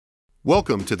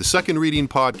Welcome to the Second Reading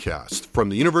Podcast from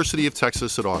the University of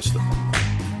Texas at Austin.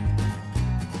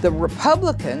 The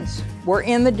Republicans were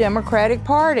in the Democratic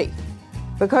Party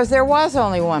because there was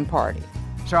only one party.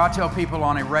 So I tell people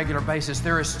on a regular basis,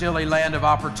 there is still a land of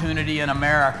opportunity in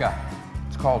America.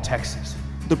 It's called Texas.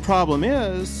 The problem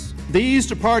is, these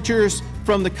departures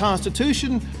from the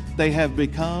Constitution, they have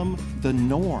become the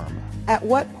norm. At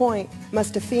what point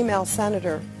must a female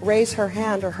senator raise her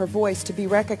hand or her voice to be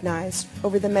recognized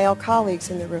over the male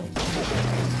colleagues in the room?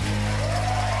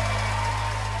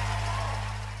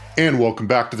 And welcome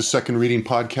back to the Second Reading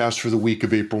Podcast for the week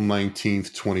of April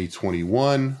 19th,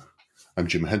 2021. I'm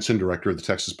Jim Henson, Director of the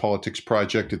Texas Politics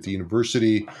Project at the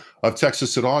University of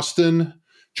Texas at Austin,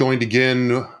 joined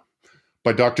again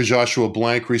by Dr. Joshua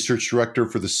Blank, Research Director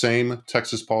for the same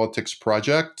Texas Politics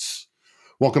Project.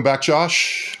 Welcome back,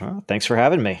 Josh. Thanks for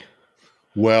having me.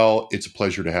 Well, it's a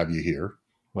pleasure to have you here.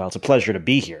 Well, it's a pleasure to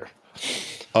be here.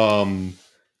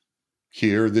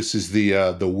 This is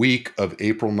the week of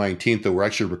April 19th, that we're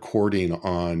actually recording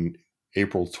on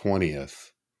April 20th,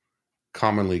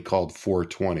 commonly called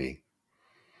 420.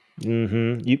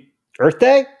 Earth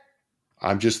Day?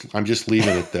 I'm just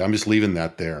leaving it there. I'm just leaving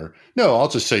that there. No, I'll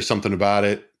just say something about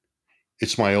it.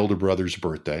 It's my older brother's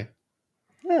birthday.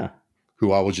 Yeah.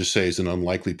 Who I will just say is an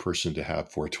unlikely person to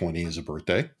have 420 as a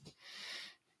birthday.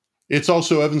 It's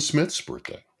also Evan Smith's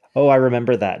birthday. Oh, I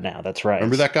remember that now. That's right.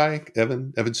 Remember that guy,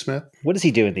 Evan Smith? What is he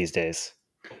doing these days?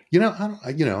 I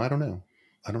don't know.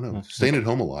 Okay. Staying at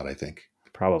home a lot, I think.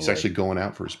 Probably. He's actually going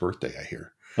out for his birthday, I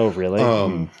hear. Oh, really?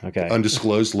 Okay.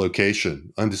 Undisclosed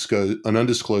location. An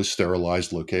undisclosed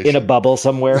sterilized location. In a bubble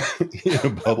somewhere? In a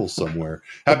bubble somewhere.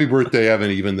 Happy birthday, Evan,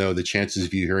 even though the chances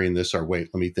of you hearing this are,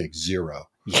 let me think, 0.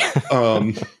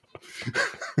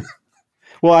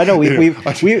 Well, I know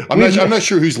I'm not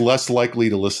sure who's less likely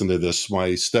to listen to this,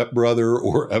 my stepbrother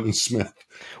or Evan Smith.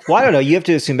 Well, I don't know. You have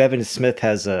to assume Evan Smith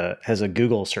has a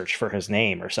Google search for his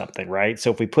name or something, right?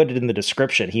 So if we put it in the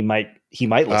description, he might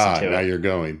listen to it. Now you're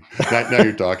going. Now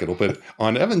you're talking. We'll put it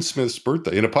on Evan Smith's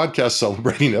birthday, in a podcast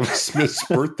celebrating Evan Smith's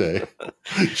birthday.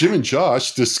 Jim and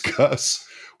Josh discuss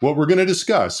what we're going to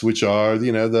discuss, which are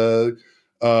the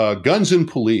guns and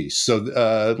police.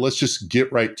 So let's just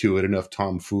get right to it. Enough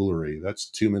tomfoolery. That's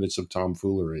 2 minutes of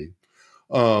tomfoolery.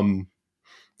 Not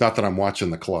that I'm watching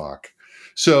the clock.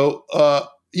 So,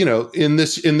 in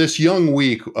this young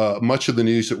week, much of the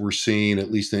news that we're seeing, at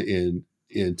least in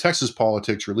Texas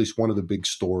politics, or at least one of the big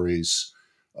stories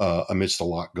amidst a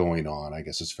lot going on, I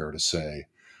guess it's fair to say,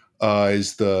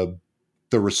 is the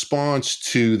response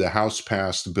to the House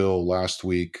passed bill last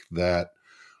week that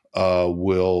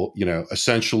will,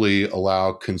 essentially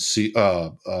allow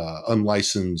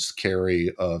unlicensed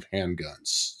carry of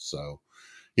handguns. So,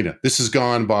 this has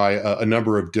gone by a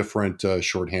number of different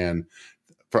shorthand.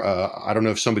 I don't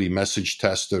know if somebody message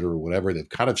tested or whatever. They've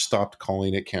kind of stopped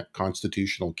calling it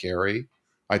constitutional carry,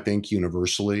 I think,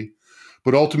 universally.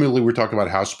 But ultimately, we're talking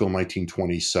about House Bill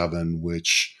 1927,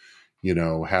 which,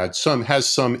 has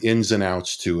some ins and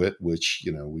outs to it, which,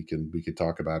 we can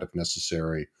talk about if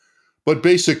necessary. But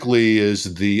basically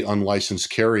is the unlicensed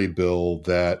carry bill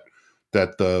that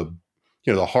the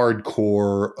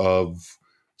hardcore of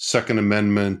Second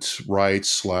Amendment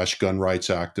rights / gun rights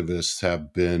activists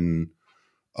have been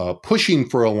pushing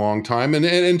for a long time, and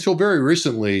until very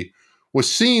recently was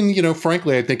seen,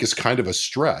 frankly, I think, as kind of a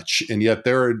stretch. And yet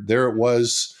there it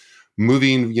was,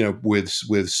 moving,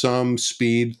 with some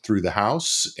speed through the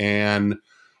House and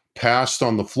passed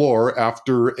on the floor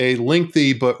after a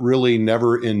lengthy but really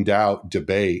never in doubt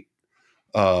debate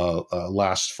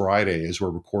last Friday, as we're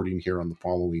recording here on the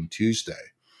following Tuesday.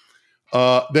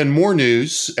 Then more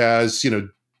news, as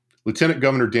Lieutenant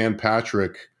Governor Dan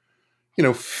Patrick,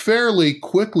 fairly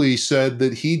quickly said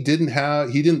that he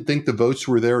didn't think the votes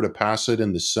were there to pass it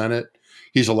in the Senate.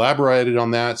 He's elaborated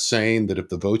on that, saying that if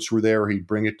the votes were there, he'd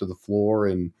bring it to the floor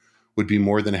and would be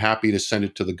more than happy to send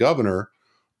it to the governor.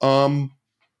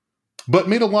 But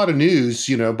made a lot of news,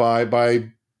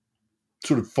 by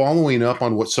sort of following up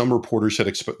on what some reporters had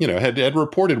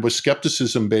reported was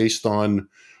skepticism based on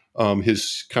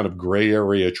his kind of gray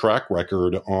area track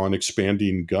record on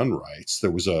expanding gun rights. There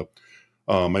was I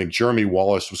think Jeremy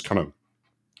Wallace was kind of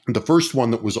the first one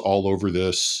that was all over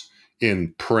this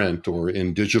in print or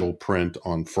in digital print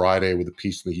on Friday with a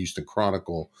piece in the Houston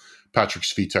Chronicle. Patrick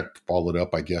Svitek followed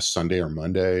up, I guess, Sunday or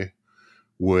Monday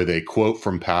with a quote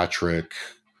from Patrick,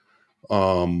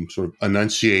 sort of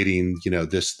enunciating,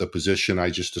 the position I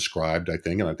just described, I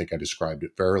think, and I think I described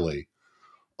it fairly.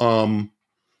 How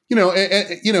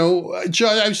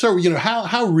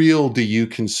real do you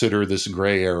consider this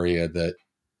gray area that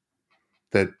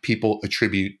people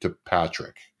attribute to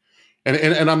Patrick?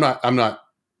 and I'm not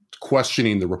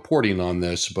questioning the reporting on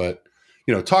this, but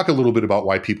talk a little bit about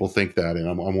why people think that, and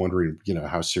I'm wondering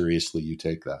how seriously you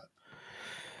take that.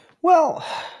 Well,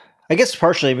 I guess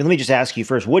partially. I mean, let me just ask you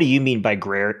first: what do you mean by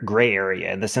gray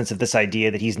area, in the sense of this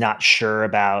idea that he's not sure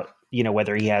about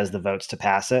whether he has the votes to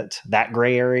pass it? That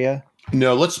gray area.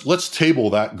 No, let's table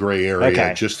that gray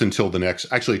area just until the next.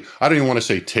 Actually, I don't even want to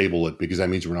say table it, because that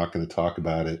means we're not going to talk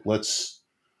about it. Let's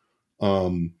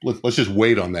just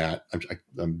wait on that.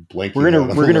 I'm blanking. We're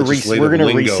gonna recess. We're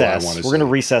gonna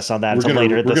recess on that until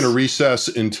later. We're gonna recess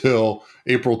until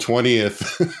April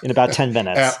 20th in about 10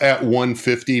 minutes at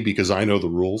 1:50, because I know the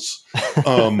rules.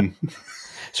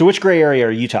 So which gray area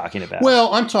are you talking about?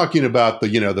 Well, I'm talking about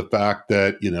the fact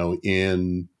that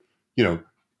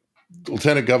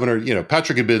Lieutenant Governor,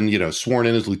 Patrick had been sworn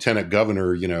in as Lieutenant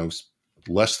Governor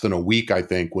less than a week, I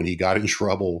think, when he got in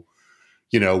trouble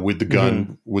with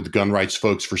the gun rights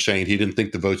folks for saying he didn't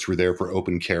think the votes were there for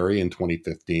open carry in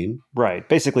 2015. Right.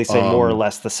 Basically saying more or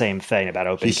less the same thing about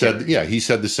open carry. He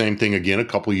said the same thing again a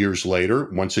couple of years later,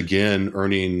 once again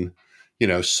earning,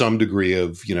 some degree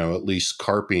of, at least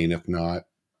carping, if not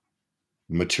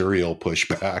material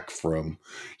pushback from,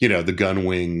 the gun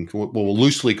wing. We'll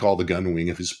loosely call the gun wing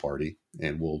of his party,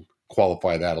 and we'll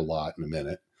qualify that a lot in a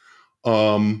minute.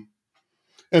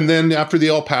 And then after the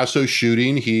El Paso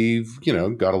shooting, he,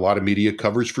 got a lot of media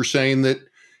coverage for saying that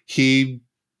he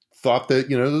thought that,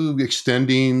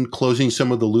 closing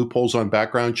some of the loopholes on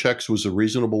background checks was a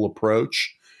reasonable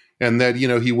approach, and that,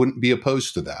 he wouldn't be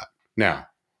opposed to that. Now,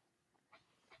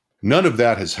 none of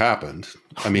that has happened.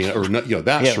 I mean,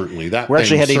 certainly that we're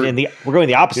actually heading we're going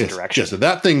the opposite direction. Yes, so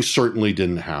that thing certainly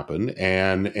didn't happen.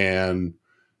 And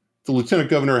the Lieutenant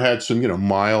Governor had some,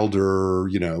 milder,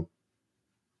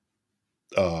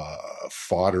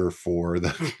 fodder for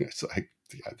the,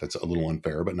 that's a little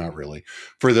unfair, but not really,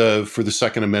 for the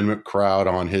Second Amendment crowd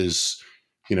on his,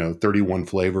 31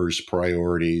 flavors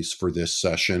priorities for this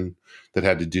session that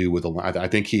had to do with, I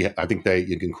think you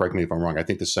can correct me if I'm wrong. I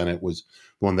think the Senate was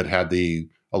the one that had the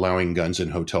allowing guns in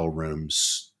hotel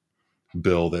rooms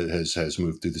bill that has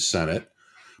moved through the Senate.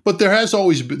 But there has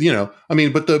always been,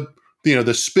 but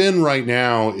the spin right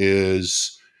now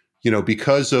is,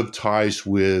 because of ties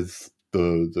with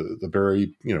the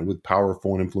very, with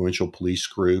powerful and influential police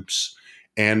groups,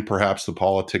 and perhaps the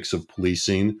politics of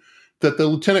policing, that the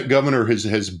Lieutenant Governor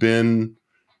has been,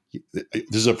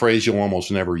 this is a phrase you'll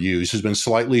almost never use, has been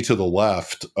slightly to the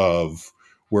left of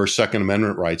where Second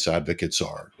Amendment rights advocates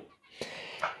are.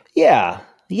 Yeah.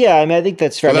 I mean, I think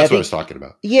that's fair. So that's what I was talking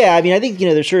about. Yeah. I mean, I think,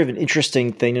 there's sort of an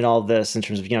interesting thing in all this in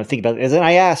terms of, think about it. And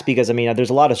I ask because,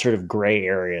 there's a lot of sort of gray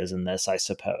areas in this, I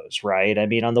suppose, right? I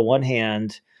mean, on the one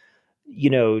hand,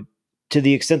 to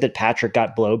the extent that Patrick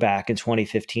got blowback in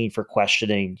 2015 for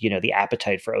questioning, the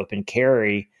appetite for open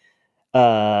carry,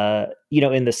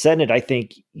 in the Senate, I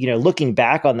think, looking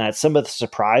back on that, some of the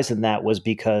surprise in that was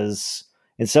because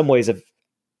in some ways of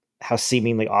how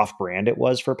seemingly off-brand it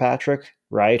was for Patrick,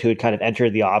 right? Who had kind of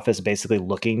entered the office basically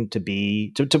looking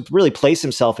to really place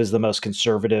himself as the most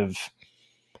conservative,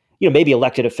 maybe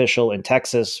elected official in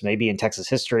Texas, maybe in Texas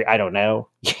history. I don't know,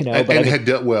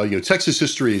 Texas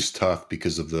history is tough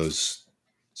because of those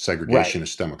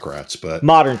segregationist Democrats, but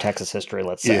modern Texas history,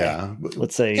 let's say,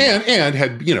 and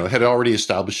had already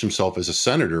established himself as a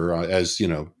senator, as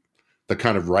the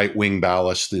kind of right wing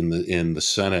ballast in the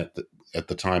Senate at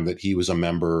the time that he was a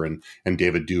member, and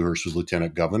David Dewhurst was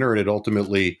lieutenant governor, and it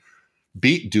ultimately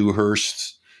beat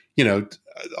Dewhurst.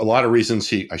 A lot of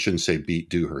reasons I shouldn't say beat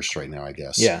Dewhurst right now, I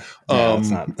guess. That's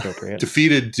not appropriate.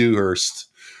 Defeated Dewhurst.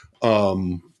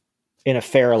 In a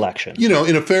fair election,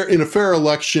 in a fair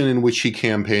election in which he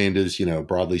campaigned as,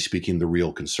 broadly speaking, the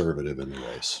real conservative in the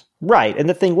race. Right. And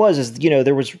the thing was,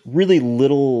 there was really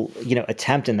little,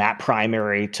 attempt in that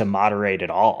primary to moderate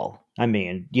at all. I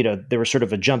mean, there was sort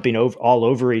of a jumping all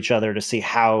over each other to see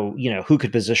how, who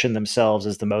could position themselves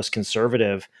as the most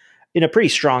conservative in a pretty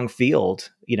strong field,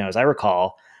 as I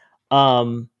recall.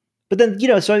 But then,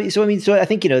 so I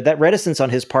think, that reticence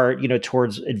on his part,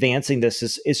 towards advancing this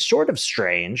is sort of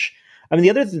strange. I mean, the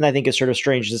other thing I think is sort of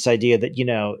strange is this idea that,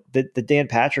 that Dan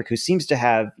Patrick, who seems to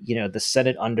have, the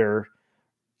Senate under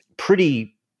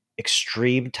pretty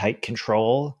extreme tight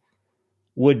control,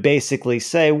 would basically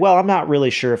say, well, I'm not really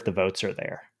sure if the votes are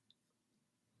there.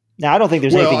 Now, I don't think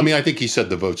there's anything. Well, I mean, I think he said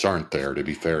the votes aren't there, to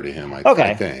be fair to him.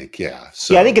 I think, yeah.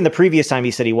 So. Yeah, I think in the previous time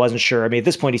he said he wasn't sure. I mean, at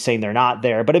this point he's saying they're not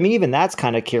there. But I mean, even that's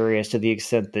kind of curious to the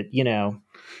extent that,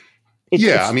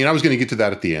 I mean, I was going to get to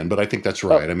that at the end, but I think that's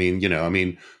right. I mean,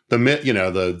 the myth,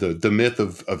 the myth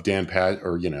of Dan Pat,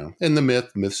 and the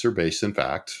myths are based in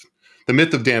fact. The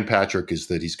myth of Dan Patrick is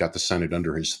that he's got the Senate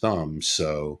under his thumb.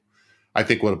 So, I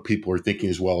think what people are thinking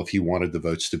is, well, if he wanted the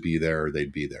votes to be there,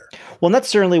 they'd be there. Well, and that's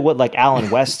certainly what like Alan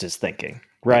West is thinking,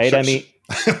 right? I mean,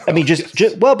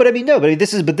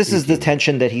 this is the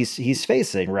tension that he's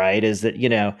facing, right? Is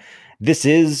that, this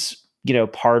is,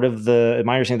 part of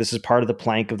my understanding, this is part of the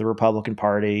plank of the Republican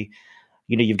Party.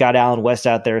 You've got Alan West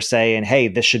out there saying, hey,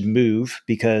 this should move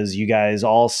because you guys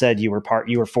all said you were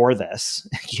for this,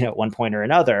 at one point or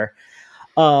another.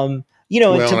 And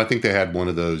I think they had one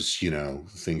of those,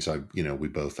 things we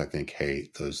both, I think,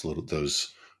 hate,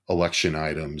 those election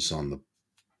items on the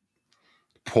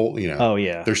poll,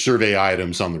 there's survey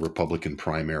items on the Republican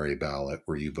primary ballot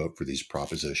where you vote for these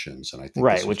propositions. And I think,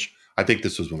 I think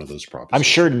this was one of those propositions. I'm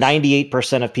sure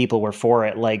 98% of people were for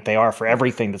it, like they are for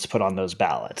everything that's put on those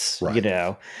ballots,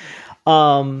 right.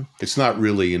 It's not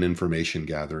really an information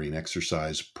gathering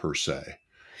exercise per se.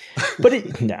 But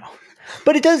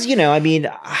it does,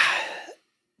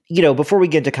 before we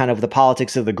get into kind of the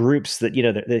politics of the groups that,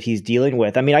 that he's dealing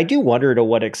with, I mean, I do wonder to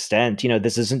what extent,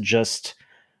 this isn't just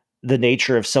the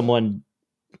nature of someone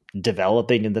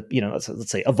developing in the,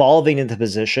 let's say evolving into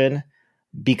position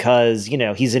because,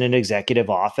 he's in an executive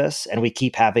office and we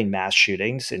keep having mass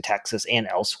shootings in Texas and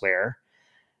elsewhere.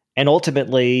 And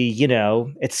ultimately,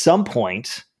 at some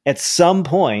point,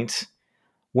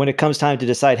 when it comes time to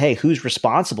decide, hey, who's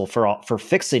responsible for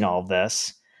fixing all of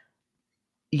this,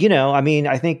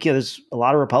 I think there's a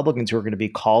lot of Republicans who are going to be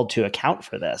called to account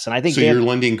for this. And I think you're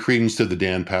lending credence to the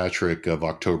Dan Patrick of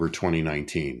October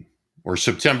 2019 or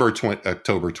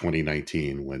October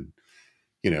 2019, when,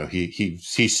 he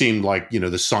seemed like,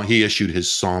 he issued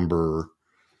his somber,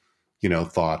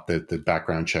 thought that the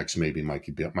background checks maybe might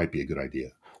be a good idea.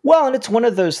 Well, and it's one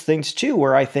of those things too,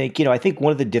 where I think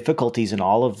one of the difficulties in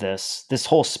all of this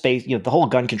whole space, the whole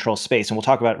gun control space, and we'll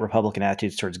talk about Republican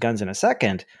attitudes towards guns in a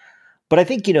second. But I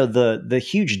think, the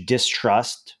huge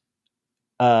distrust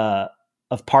of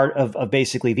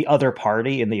basically the other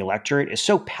party in the electorate is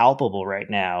so palpable right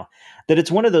now that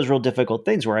it's one of those real difficult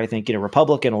things where I think,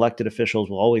 Republican elected officials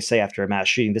will always say after a mass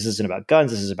shooting, this isn't about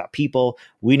guns, this is about people.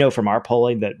 We know from our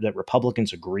polling that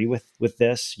Republicans agree with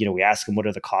this. We ask them what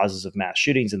are the causes of mass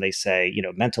shootings, and they say,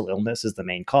 mental illness is the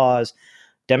main cause.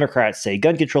 Democrats say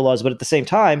gun control laws, but at the same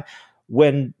time,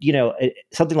 when,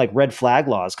 something like red flag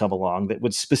laws come along that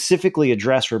would specifically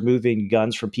address removing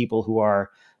guns from people who are,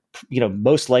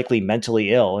 most likely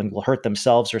mentally ill and will hurt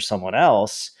themselves or someone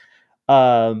else,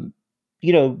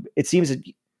 it seems that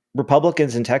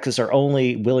Republicans in Texas are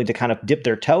only willing to kind of dip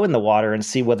their toe in the water and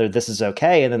see whether this is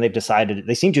okay. And then they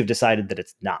seem to have decided that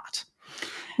it's not.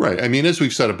 Right. I mean, as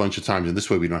we've said a bunch of times, and this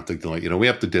way we don't have to delay, we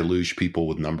have to deluge people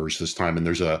with numbers this time. And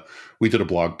we did a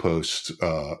blog post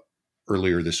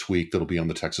earlier this week that'll be on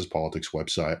the Texas Politics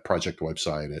website, project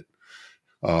website at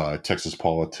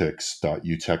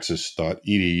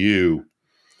texaspolitics.utexas.edu,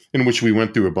 in which we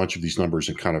went through a bunch of these numbers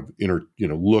and kind of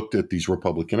looked at these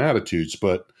Republican attitudes.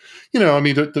 But,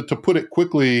 to put it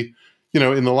quickly,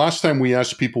 in the last time we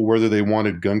asked people whether they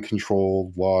wanted gun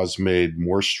control laws made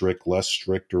more strict, less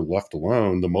strict, or left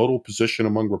alone, the modal position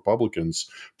among Republicans,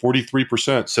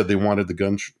 43% said they wanted the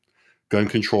gun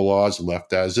control laws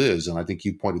left as is. And I think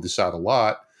you pointed this out a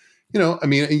lot,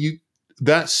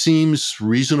 that seems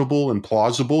reasonable and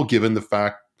plausible given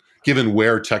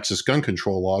where Texas gun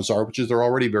control laws are, which is they're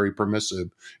already very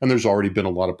permissive. And there's already been a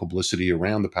lot of publicity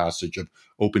around the passage of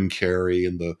open carry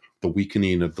and the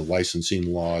weakening of the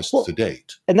licensing laws to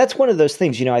date. And that's one of those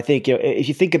things, I think, if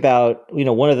you think about,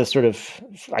 one of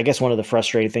the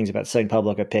frustrating things about studying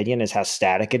public opinion is how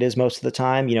static it is most of the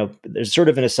time. There's sort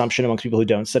of an assumption amongst people who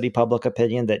don't study public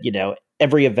opinion that,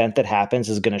 every event that happens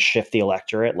is going to shift the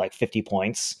electorate like 50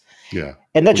 points. Yeah.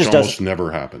 And that just almost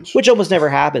never happens. Which almost never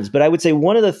happens. But I would say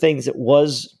one of the things that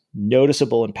was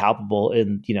noticeable and palpable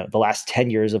in, the last 10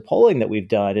 years of polling that we've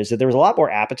done is that there was a lot more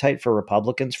appetite for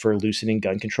Republicans for loosening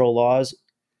gun control laws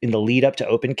in the lead up to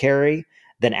open carry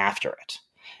than after it.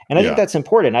 And I think that's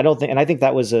important. I think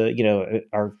that was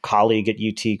our colleague at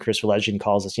UT, Chris Legend,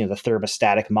 calls this, the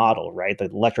thermostatic model, right? The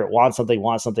electorate wants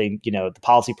something, the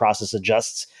policy process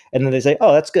adjusts, and then they say,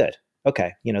 oh, that's good.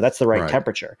 Okay, that's the right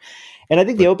temperature. And I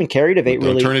think the open carry debate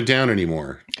don't turn it down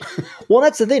anymore. Well,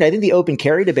 that's the thing. I think the open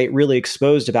carry debate really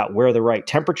exposed about where the right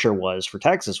temperature was for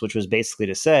Texas, which was basically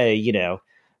to say,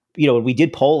 when we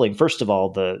did polling, first of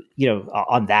all,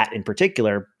 on that in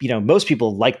particular, most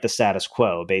people like the status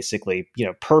quo, basically,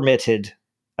 permitted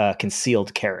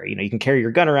concealed carry. You can carry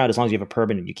your gun around as long as you have a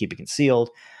permit and you keep it concealed.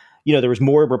 There was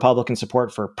more Republican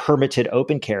support for permitted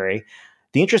open carry.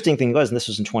 The interesting thing was, and this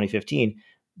was in 2015,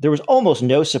 there was almost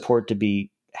no support to be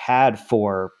had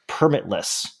for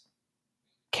permitless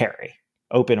carry,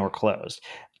 open or closed.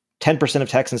 10% of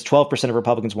Texans, 12% of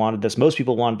Republicans wanted this. Most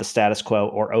people wanted the status quo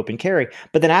or open carry.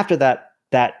 But then after that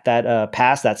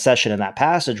session and that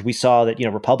passage, we saw that,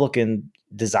 Republican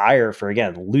desire for,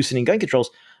 again, loosening gun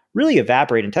controls really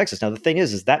evaporate in Texas. Now, the thing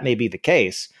is that may be the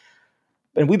case.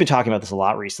 And we've been talking about this a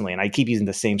lot recently, and I keep using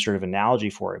the same sort of analogy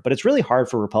for it. But it's really hard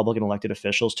for Republican elected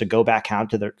officials to go back home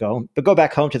to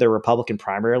their Republican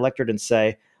primary electorate and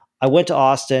say, I went to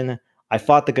Austin, I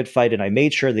fought the good fight, and I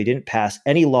made sure they didn't pass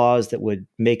any laws that would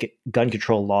make gun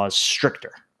control laws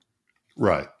stricter.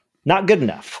 Right. Not good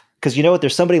enough. Because you know what?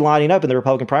 There's somebody lining up in the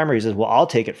Republican primary who says, well, I'll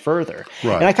take it further.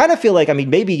 Right. And I kind of feel like,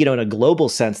 maybe, in a global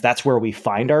sense, that's where we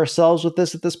find ourselves with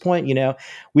this at this point.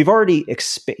 We've already,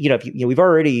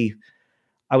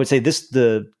 I would say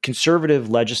the conservative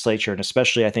legislature, and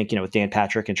especially I think, with Dan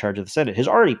Patrick in charge of the Senate, has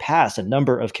already passed a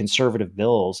number of conservative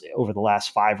bills over the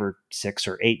last 5 or 6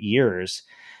 or 8 years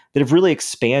that have really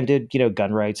expanded,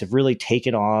 gun rights, have really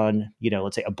taken on,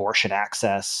 let's say abortion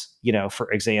access,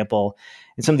 for example,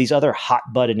 and some of these other hot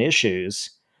button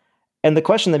issues. And the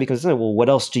question then becomes, well, what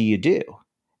else do you do?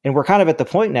 And we're kind of at the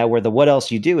point now where the what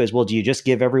else you do is, well, do you just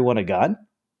give everyone a gun?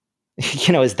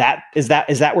 Is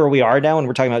that where we are now when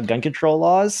we're talking about gun control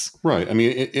laws? Right. I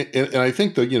mean, and I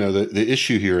think that, the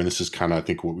issue here, and this is kind of, I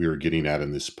think what we were getting at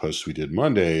in this post we did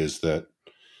Monday, is that,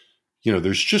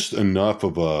 there's just enough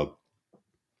of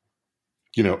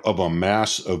a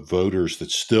mass of voters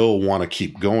that still want to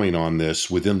keep going on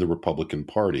this within the Republican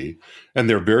Party. And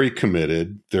they're very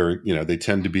committed. They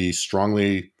tend to be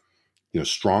strongly,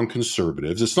 strong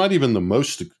conservatives. It's not even the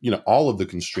most, all of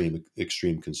the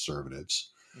extreme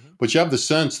conservatives. Mm-hmm. But you have the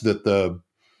sense that the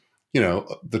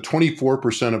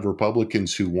 24% of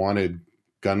Republicans who wanted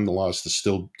gun laws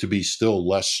to be still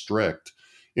less strict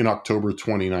in October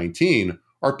 2019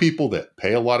 are people that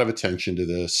pay a lot of attention to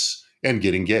this and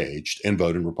get engaged and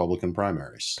vote in Republican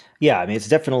primaries. Yeah, it's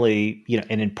definitely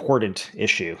an important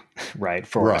issue, right,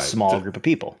 for a small group of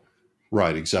people.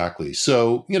 Right, exactly.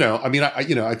 So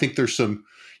I think there's some,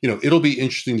 it'll be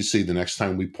interesting to see the next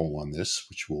time we poll on this,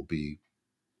 which will be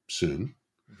soon.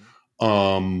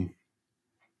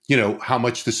 Mm-hmm. How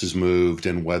much this has moved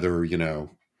and whether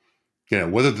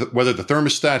whether the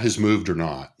thermostat has moved or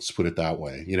not. Let's put it that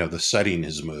way. The setting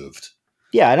has moved.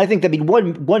 Yeah, and I think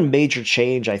one major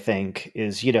change, I think,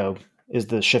 is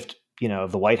the shift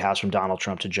of the White House from Donald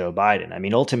Trump to Joe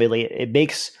Biden. Ultimately, it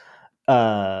makes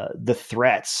the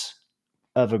threats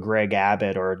of a Greg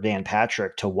Abbott or Dan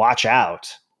Patrick to watch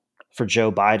out for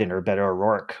Joe Biden or Beto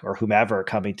O'Rourke or whomever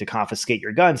coming to confiscate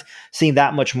your guns seem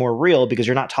that much more real because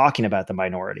you're not talking about the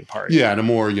minority party. Yeah, and a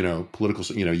more political.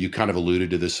 You kind of alluded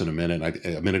to this a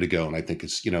minute ago, and I think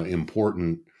it's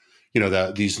important.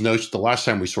 That these notes, the last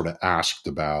time we sort of asked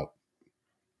about,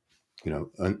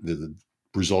 the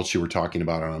results you were talking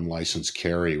about on unlicensed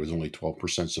carry was only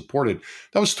 12% supported.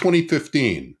 That was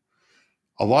 2015.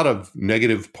 A lot of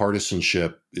negative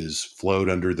partisanship is flowed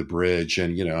under the bridge.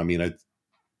 And, I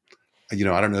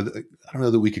don't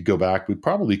know that we could go back. We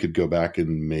probably could go back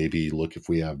and maybe look if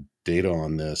we have data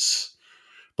on this,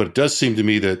 but it does seem to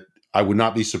me that I would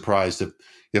not be surprised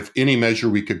if any measure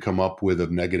we could come up with of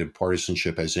negative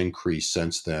partisanship has increased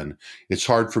since then. It's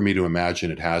hard for me to imagine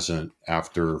it hasn't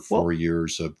after 4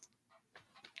 years of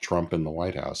Trump in the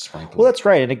White House, frankly. Well, that's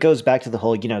right. And it goes back to the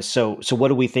whole, so what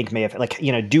do we think may have,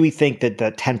 do we think that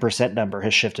the 10% number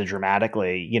has shifted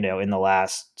dramatically, in the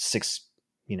last 6,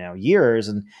 years?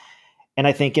 And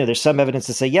I think, there's some evidence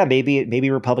to say, yeah, maybe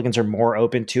Republicans are more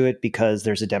open to it because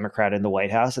there's a Democrat in the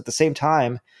White House. At the same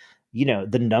time,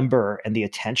 the number and the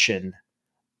attention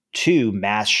to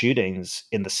mass shootings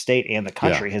in the state and the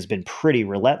country has been pretty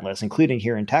relentless, including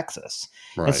here in Texas.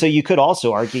 Right. And so you could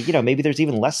also argue, maybe there's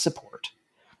even less support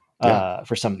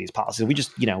for some of these policies. We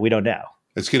just, we don't know.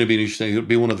 It's going to be interesting. It'll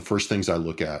be one of the first things I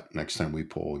look at next time we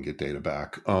poll and get data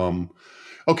back.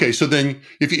 Okay. So then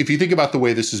if you think about the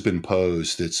way this has been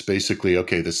posed, it's basically,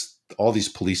 all these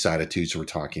police attitudes we're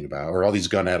talking about, or all these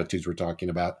gun attitudes we're talking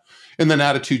about, and then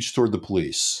attitudes toward the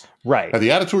police. Right. Now,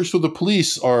 the attitudes toward the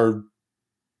police are,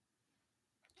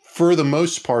 for the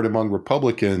most part, among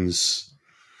Republicans,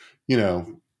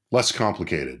 less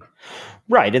complicated.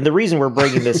 Right. And the reason we're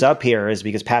bringing this up here is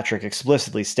because Patrick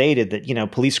explicitly stated that,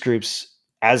 police groups,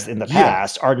 as in the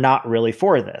past, are not really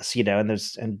for this,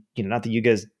 and not that you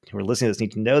guys who are listening to this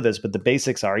need to know this, but the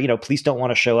basics are, police don't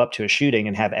want to show up to a shooting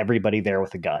and have everybody there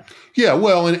with a gun. Yeah.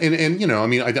 Well, and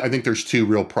I think there's two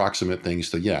real proximate things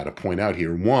to point out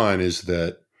here. One is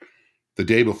that the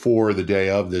day before the day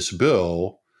of this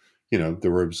bill,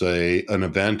 there was an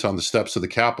event on the steps of the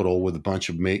Capitol with a bunch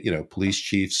of, police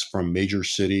chiefs from major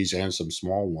cities and some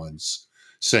small ones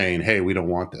saying, hey, we don't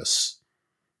want this.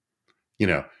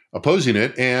 opposing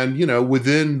it. And,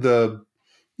 within the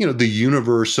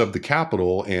universe of the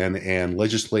Capitol and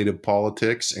legislative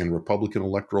politics and Republican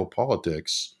electoral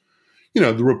politics,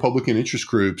 the Republican interest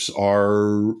groups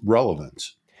are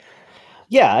relevant.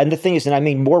 Yeah. And the thing is, and I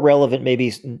mean, more relevant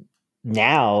maybe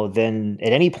now than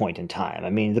at any point in time. I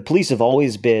mean, the police have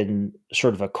always been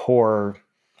sort of a core,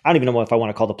 I don't even know if I want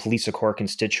to call the police a core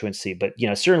constituency, but,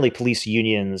 certainly police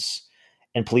unions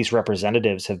and police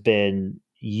representatives have been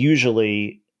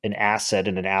usually an asset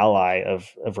and an ally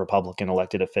of Republican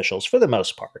elected officials for the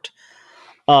most part.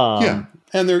 Yeah.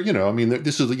 And they're,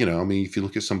 this is, if you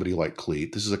look at somebody like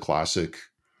Cleat, this is a classic,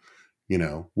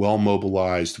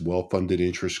 well-mobilized, well-funded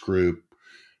interest group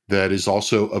that is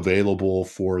also available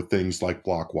for things like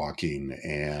block walking.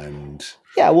 And,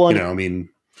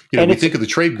 we think of the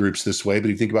trade groups this way, but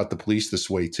you think about the police this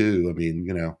way too. I mean,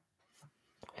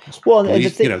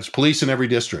 police, there's police in every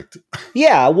district.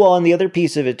 Yeah. Well, and the other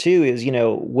piece of it too is,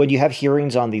 when you have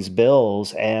hearings on these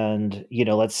bills and,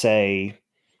 let's say,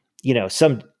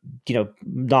 some,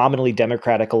 nominally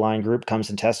Democratic aligned group comes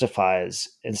and testifies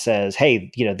and says,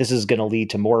 hey, this is going to lead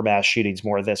to more mass shootings,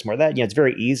 more of this, more of that. It's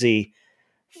very easy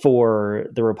for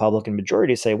the Republican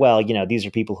majority to say, well, these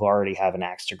are people who already have an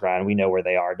axe to grind. We know where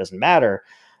they are. It doesn't matter.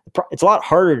 It's a lot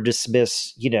harder to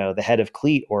dismiss, the head of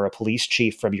Cleat or a police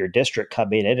chief from your district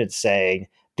coming in and saying,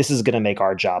 this is going to make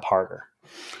our job harder.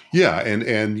 Yeah. And,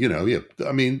 I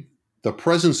mean, the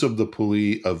presence of the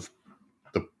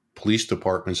police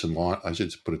departments and I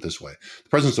should put it this way. The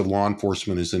presence of law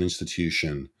enforcement as an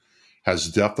institution has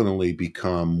definitely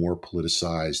become more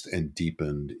politicized and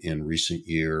deepened in recent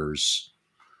years.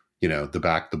 The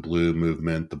Back the Blue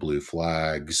movement, the Blue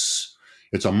Flags.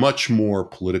 It's a much more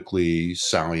politically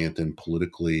salient and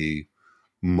politically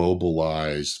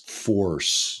mobilized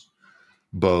force,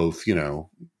 both, in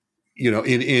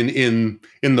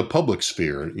the public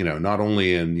sphere, not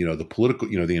only in, the political,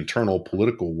 the internal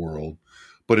political world,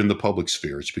 but in the public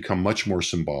sphere. It's become much more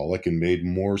symbolic and made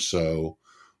more so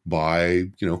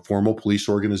by, formal police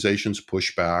organizations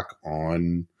push back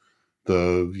on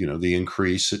the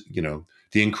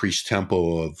increased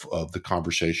tempo of the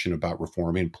conversation about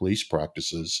reforming police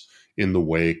practices in the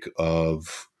wake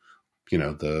of,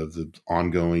 the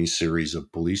ongoing series of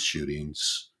police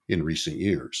shootings in recent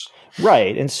years.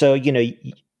 Right. And so,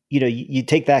 you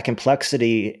take that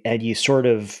complexity and you sort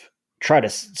of try to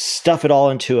stuff it all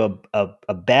into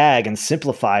a bag and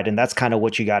simplify it. And that's kind of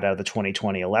what you got out of the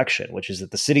 2020 election, which is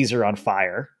that the cities are on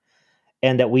fire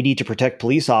and that we need to protect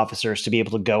police officers to be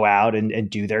able to go out and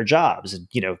do their jobs and,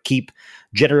 keep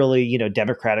generally,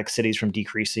 Democratic cities from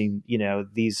decreasing,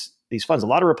 these funds. A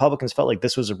lot of Republicans felt like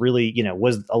this was a really,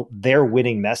 their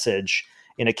winning message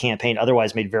in a campaign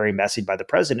otherwise made very messy by the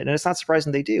president. And it's not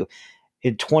surprising they do.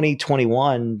 In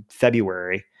 2021,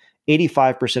 February,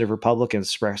 85% of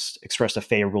Republicans expressed a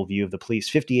favorable view of the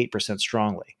police, 58%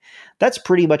 strongly. That's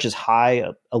pretty much as high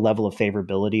a level of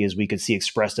favorability as we could see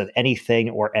expressed of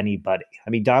anything or anybody. I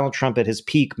mean, Donald Trump at his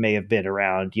peak may have been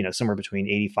around, somewhere between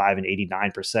 85 and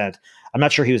 89%. I'm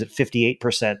not sure he was at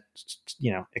 58%,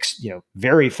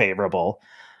 very favorable.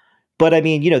 But I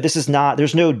mean, this is not,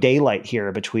 there's no daylight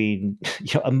here between,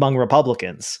 among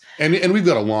Republicans. And we've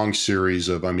got a long series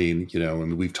of,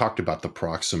 we've talked about the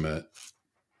proximate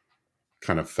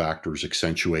kind of factors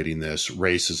accentuating this.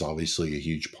 Race is obviously a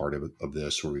huge part of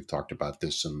this, where we've talked about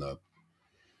this in the,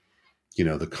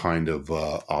 the kind of,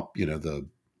 what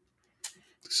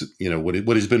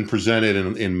has been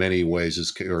presented in many ways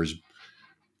has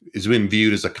been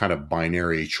viewed as a kind of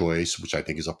binary choice, which I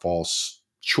think is a false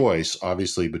choice,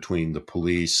 obviously, between the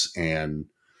police and,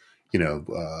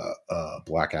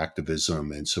 Black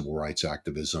activism and civil rights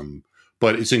activism.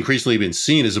 But it's increasingly been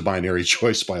seen as a binary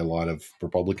choice by a lot of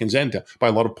Republicans and by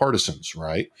a lot of partisans,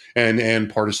 right?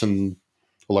 And partisan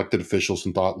elected officials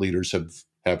and thought leaders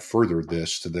have furthered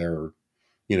this to their,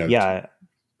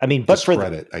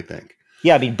 discredit, I think.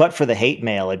 Yeah, but for the hate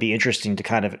mail, it'd be interesting to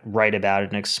kind of write about it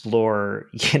and explore,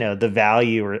 the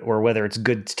value or whether it's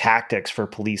good tactics for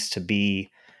police to be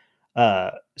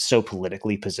so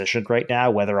politically positioned right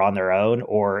now, whether on their own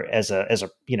or as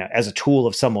a tool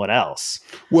of someone else.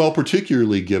 Well,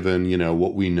 particularly given,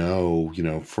 what we know,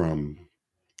 from,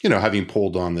 having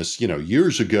pulled on this,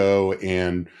 years ago,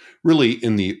 and really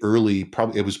in the early, I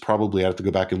have to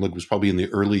go back and look, it was probably in the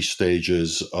early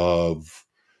stages of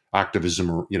activism,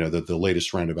 or, the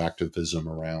latest round of activism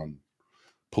around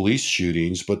police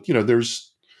shootings. But,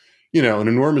 there's, an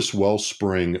enormous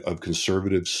wellspring of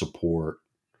conservative support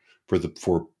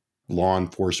for law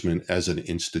enforcement as an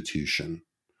institution,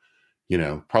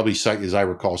 probably as I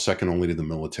recall, second only to the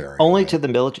military. Only to the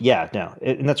military. Yeah, no,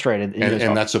 and that's right.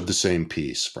 And that's of the same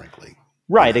piece, frankly.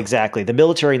 Right, exactly. The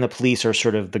military and the police are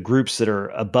sort of the groups that are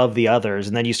above the others,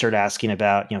 and then you start asking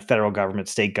about, federal government,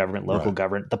 state government, local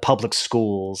government, the public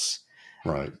schools,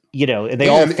 Right. and they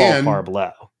all fall far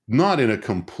below. Not in a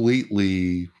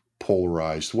completely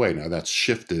polarized way. Now that's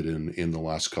shifted in the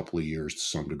last couple of years to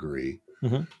some degree.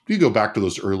 Mm-hmm. If you go back to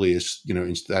those earliest,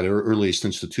 that earliest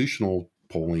institutional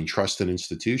polling, trusted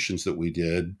institutions that we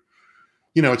did,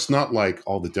 it's not like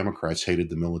all the Democrats hated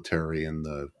the military and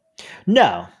the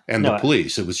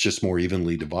police. It was just more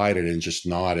evenly divided and just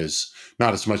not as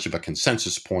much of a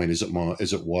consensus point as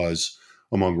it was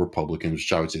among Republicans,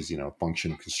 which I would say is, a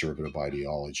function of conservative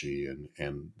ideology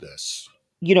and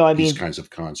these kinds of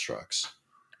constructs.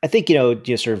 I think,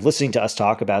 just sort of listening to us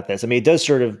talk about this, it does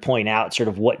sort of point out sort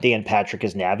of what Dan Patrick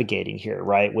is navigating here,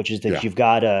 right? Which is that you've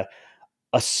got a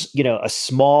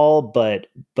small but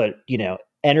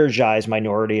energized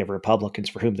minority of Republicans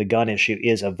for whom the gun issue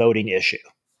is a voting issue.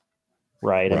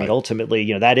 Right.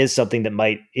 Ultimately, that is something that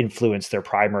might influence their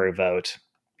primary vote,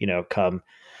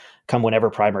 come whenever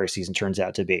primary season turns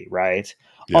out to be. Right.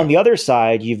 Yeah. On the other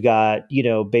side, you've got,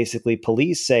 basically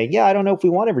police saying, I don't know if we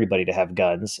want everybody to have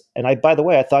guns. And by the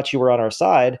way, I thought you were on our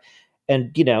side.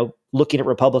 And, looking at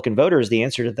Republican voters, the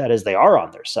answer to that is they are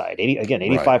on their side.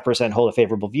 85% hold a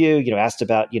favorable view. Asked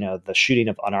about, the shooting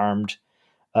of unarmed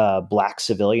Black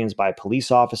civilians by police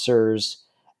officers.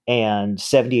 And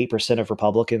 78% of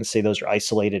Republicans say those are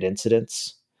isolated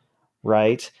incidents,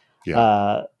 right?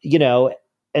 Yeah.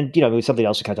 Something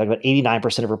else we kind of talked about,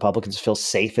 89% of Republicans feel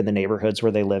safe in the neighborhoods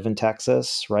where they live in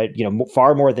Texas, right?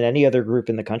 Far more than any other group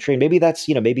in the country. And maybe that's,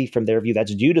 maybe from their view,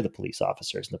 that's due to the police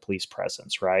officers and the police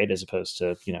presence, right? As opposed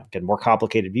to, getting more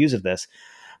complicated views of this.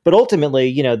 But ultimately,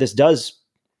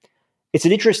 it's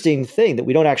an interesting thing that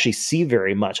we don't actually see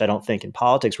very much, I don't think, in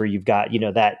politics, where you've got,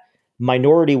 that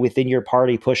minority within your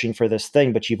party pushing for this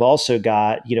thing, but you've also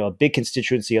got, a big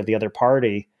constituency of the other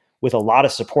party with a lot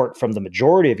of support from the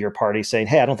majority of your party saying,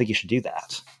 hey, I don't think you should do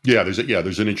that. Yeah,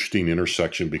 there's an interesting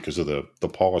intersection because of the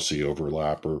policy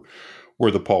overlap or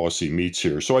where the policy meets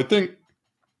here. So I think,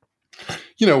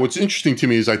 what's interesting to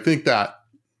me is I think that,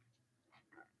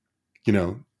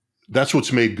 that's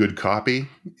what's made good copy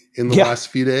in the last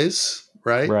few days,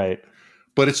 right? Right.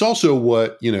 But it's also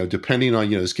what, depending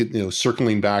on,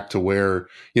 circling back to where,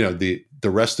 the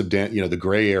rest of Dan, the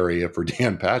gray area for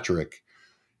Dan Patrick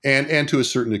and to a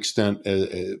certain extent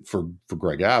for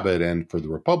Greg Abbott and for the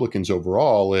Republicans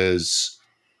overall is,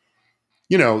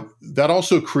 that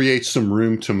also creates some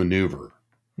room to maneuver.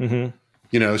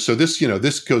 Mm-hmm. So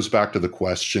this goes back to the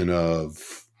question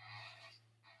of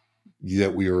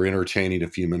that we were entertaining a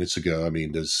few minutes ago.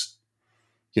 Does,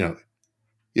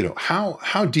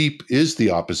 how deep is the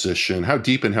opposition? How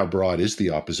deep and how broad is the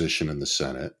opposition in the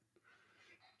Senate?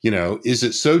 Is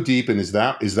it so deep? And is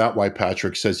that why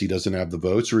Patrick says he doesn't have the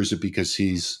votes? Or is it because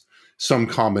he's some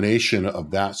combination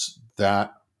of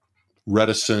that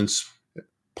reticence,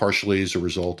 partially as a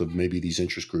result of maybe these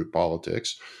interest group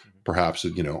politics, perhaps,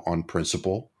 on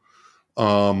principle?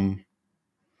 And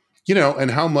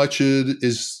how much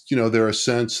is there a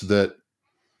sense that,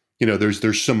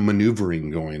 there's some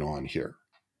maneuvering going on here?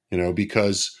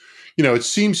 Because, it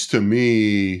seems to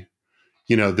me,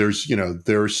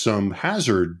 there's some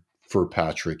hazard for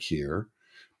Patrick here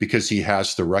because he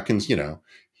has to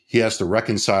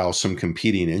reconcile some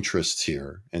competing interests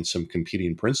here and some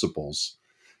competing principles.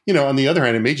 On the other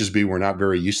hand, it may just be we're not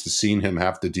very used to seeing him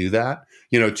have to do that.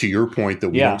 To your point that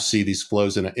we don't see these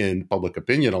flows in public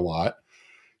opinion a lot.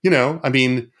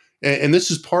 And this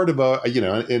is part of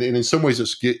and in some ways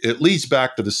it leads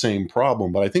back to the same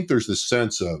problem. But I think there's this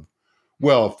sense of,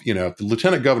 well, if the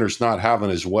lieutenant governor's not having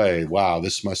his way, wow,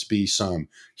 this must be some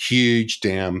huge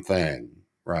damn thing,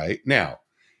 right? Now,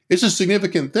 it's a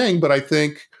significant thing, but I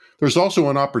think there's also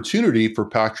an opportunity for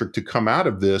Patrick to come out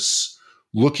of this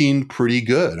looking pretty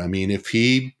good. If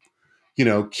he,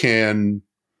 can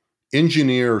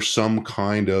engineer some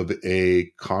kind of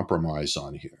a compromise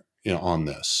on here, on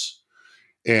this.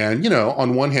 And,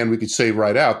 on one hand, we could say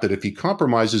right out that if he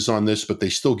compromises on this, but they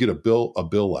still get a bill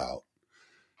out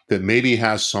that maybe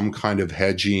has some kind of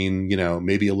hedging,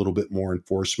 maybe a little bit more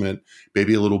enforcement,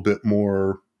 maybe a little bit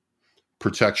more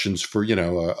protections for,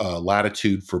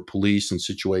 latitude for police in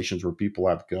situations where people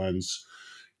have guns,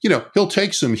 he'll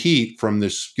take some heat from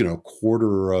this,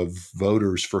 quarter of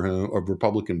voters of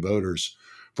Republican voters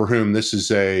for whom this is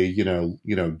a,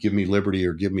 give me liberty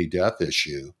or give me death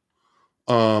issue.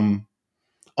 On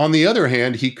the other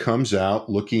hand, he comes out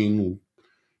looking,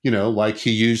 like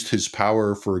he used his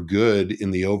power for good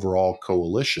in the overall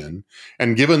coalition.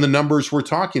 And given the numbers we're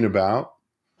talking about,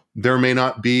 there may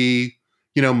not be,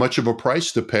 much of a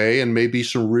price to pay and maybe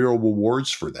some real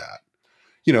rewards for that.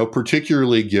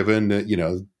 particularly given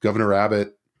that, Governor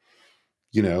Abbott,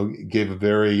 gave a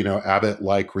very,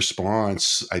 Abbott-like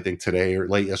response, I think today or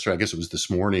late yesterday, I guess it was this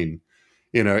morning,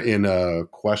 in a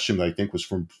question that I think was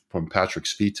from Patrick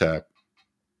Svitek,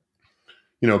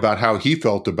 about how he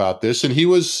felt about this. And he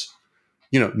was,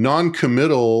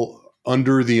 non-committal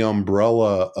under the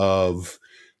umbrella of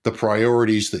the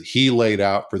priorities that he laid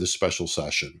out for the special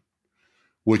session,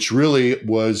 which really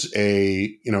was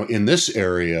in this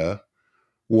area,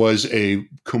 was a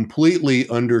completely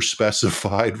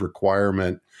underspecified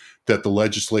requirement that the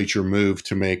legislature move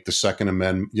to make the Second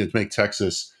Amendment, to make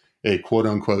Texas a quote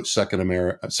unquote Second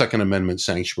Amendment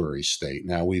sanctuary state.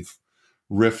 Now we've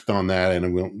riffed on that,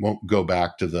 and we won't go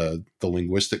back to the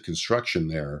linguistic construction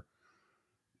there.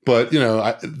 But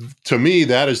to me,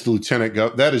 that is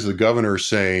the governor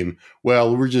saying,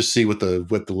 "Well, we'll just see what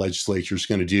the legislature is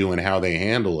going to do and how they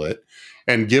handle it."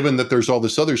 And given that there's all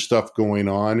this other stuff going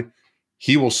on,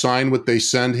 he will sign what they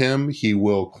send him. He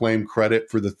will claim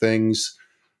credit for the things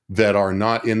that are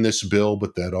not in this bill,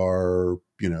 but that are,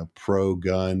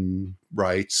 pro-gun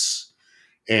rights.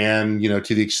 And,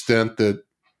 to the extent that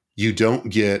you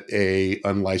don't get a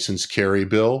unlicensed carry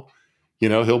bill,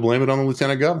 he'll blame it on the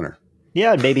lieutenant governor.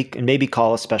 Yeah, and maybe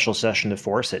call a special session to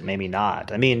force it. Maybe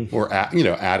not. I mean, or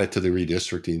add it to the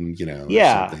redistricting.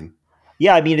 Yeah, or something.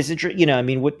 Yeah. I mean, it's interesting.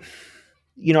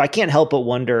 I can't help but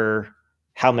wonder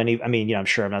how many. I mean, I'm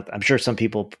sure some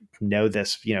people know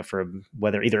this. From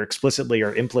whether either explicitly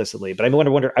or implicitly. But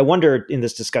I wonder in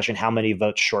this discussion how many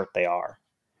votes short they are.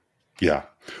 Yeah.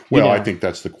 Well, I think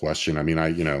that's the question. I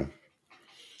mean,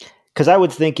 because I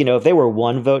would think, if they were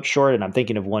one vote short, and I'm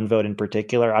thinking of one vote in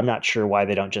particular, I'm not sure why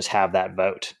they don't just have that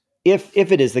vote. If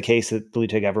it is the case that the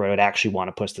lieutenant governor would actually want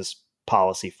to push this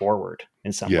policy forward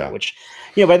in some way, which,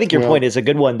 but I think your point is a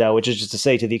good one, though, which is just to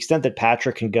say, to the extent that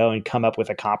Patrick can go and come up with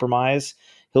a compromise,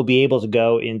 he'll be able to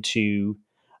go into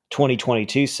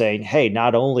 2022 saying, hey,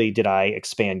 not only did I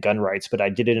expand gun rights, but I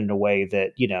did it in a way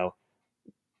that,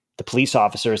 the police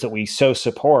officers that we so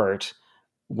support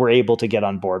were able to get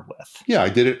on board with. Yeah, I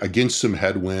did it against some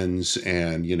headwinds,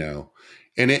 and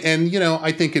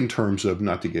I think in terms of,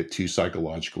 not to get too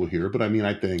psychological here, but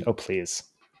I think. Oh, please.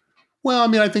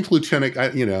 Well, I think Lieutenant,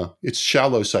 it's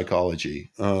shallow psychology.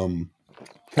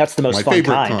 That's the most my fun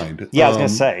favorite kind. Yeah, I was going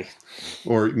to say.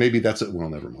 Or maybe that's it. Well,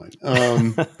 never mind.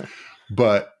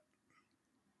 But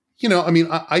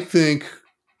I think,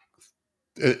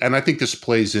 and I think this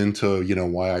plays into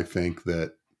why I think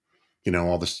that.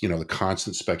 All this, the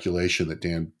constant speculation that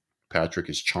Dan Patrick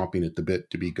is chomping at the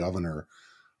bit to be governor.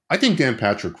 I think Dan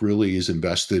Patrick really is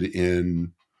invested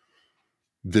in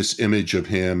this image of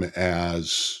him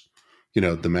as,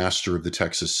 the master of the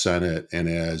Texas Senate, and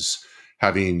as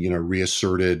having,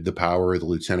 reasserted the power of the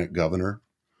lieutenant governor.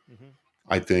 Mm-hmm.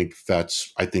 I think,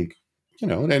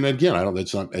 and again,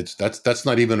 that's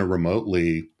not even a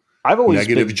remotely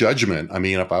negative judgment. I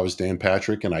mean, if I was Dan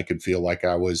Patrick and I could feel like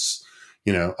I was,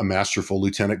 a masterful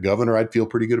lieutenant governor, I'd feel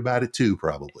pretty good about it too,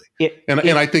 probably. And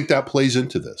I think that plays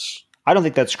into this. I don't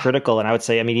think that's critical. And I would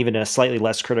say, even in a slightly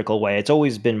less critical way, it's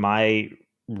always been my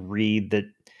read that,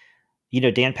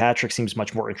 Dan Patrick seems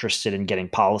much more interested in getting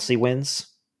policy wins.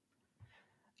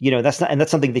 That's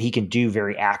something that he can do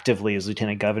very actively as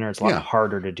lieutenant governor. It's a lot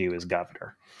harder to do as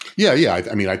governor. Yeah. Yeah. I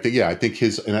think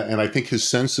his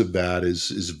sense of that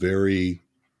is very,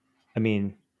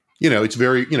 it's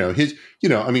very,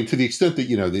 to the extent that,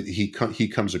 that he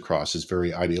comes across as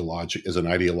very as an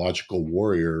ideological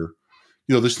warrior,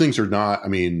 those things are not,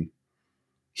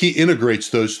 he integrates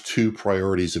those two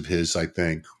priorities of his, I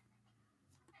think,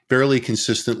 fairly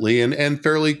consistently and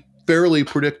fairly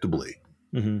predictably.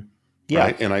 Mm-hmm. Yeah.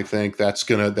 Right? And I think that's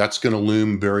going to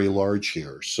loom very large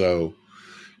here. So,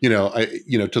 to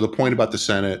the point about the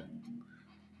Senate,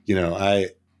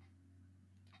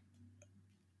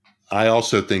 I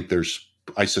also think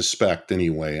I suspect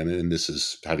anyway, and this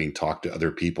is having talked to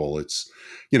other people, it's,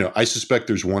 I suspect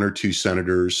there's one or two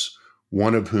senators,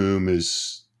 one of whom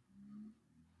is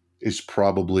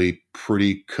probably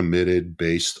pretty committed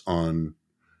based on,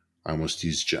 I almost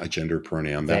used a gender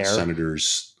pronoun, that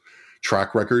senator's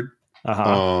track record.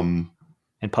 And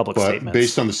public statements.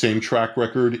 Based on the same track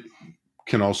record,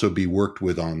 can also be worked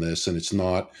with on this. And it's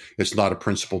not a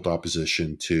principled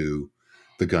opposition to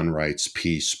the gun rights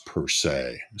piece per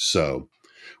se. So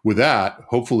with that,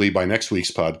 hopefully by next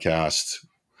week's podcast,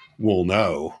 we'll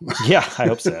know. Yeah, I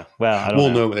hope so. Well, I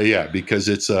don't know. Yeah, because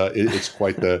it's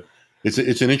quite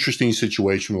it's an interesting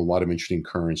situation with a lot of interesting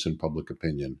currents in public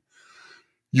opinion.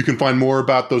 You can find more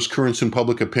about those currents in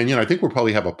public opinion. I think we'll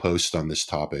probably have a post on this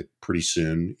topic pretty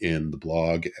soon in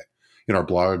our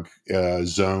blog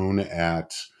zone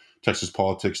at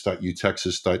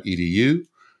texaspolitics.utexas.edu.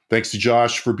 Thanks to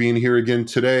Josh for being here again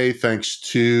today. Thanks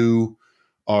to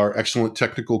our excellent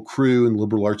technical crew in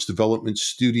Liberal Arts Development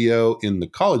Studio in the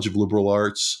College of Liberal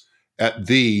Arts at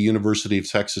the University of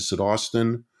Texas at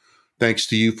Austin. Thanks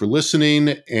to you for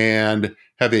listening, and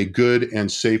have a good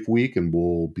and safe week. And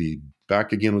we'll be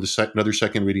back again with another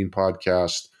Second Reading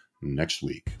podcast next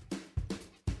week.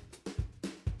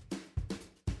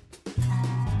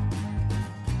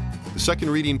 The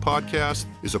Second Reading podcast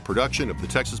is a production of the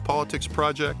Texas Politics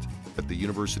Project at the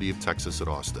University of Texas at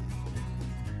Austin.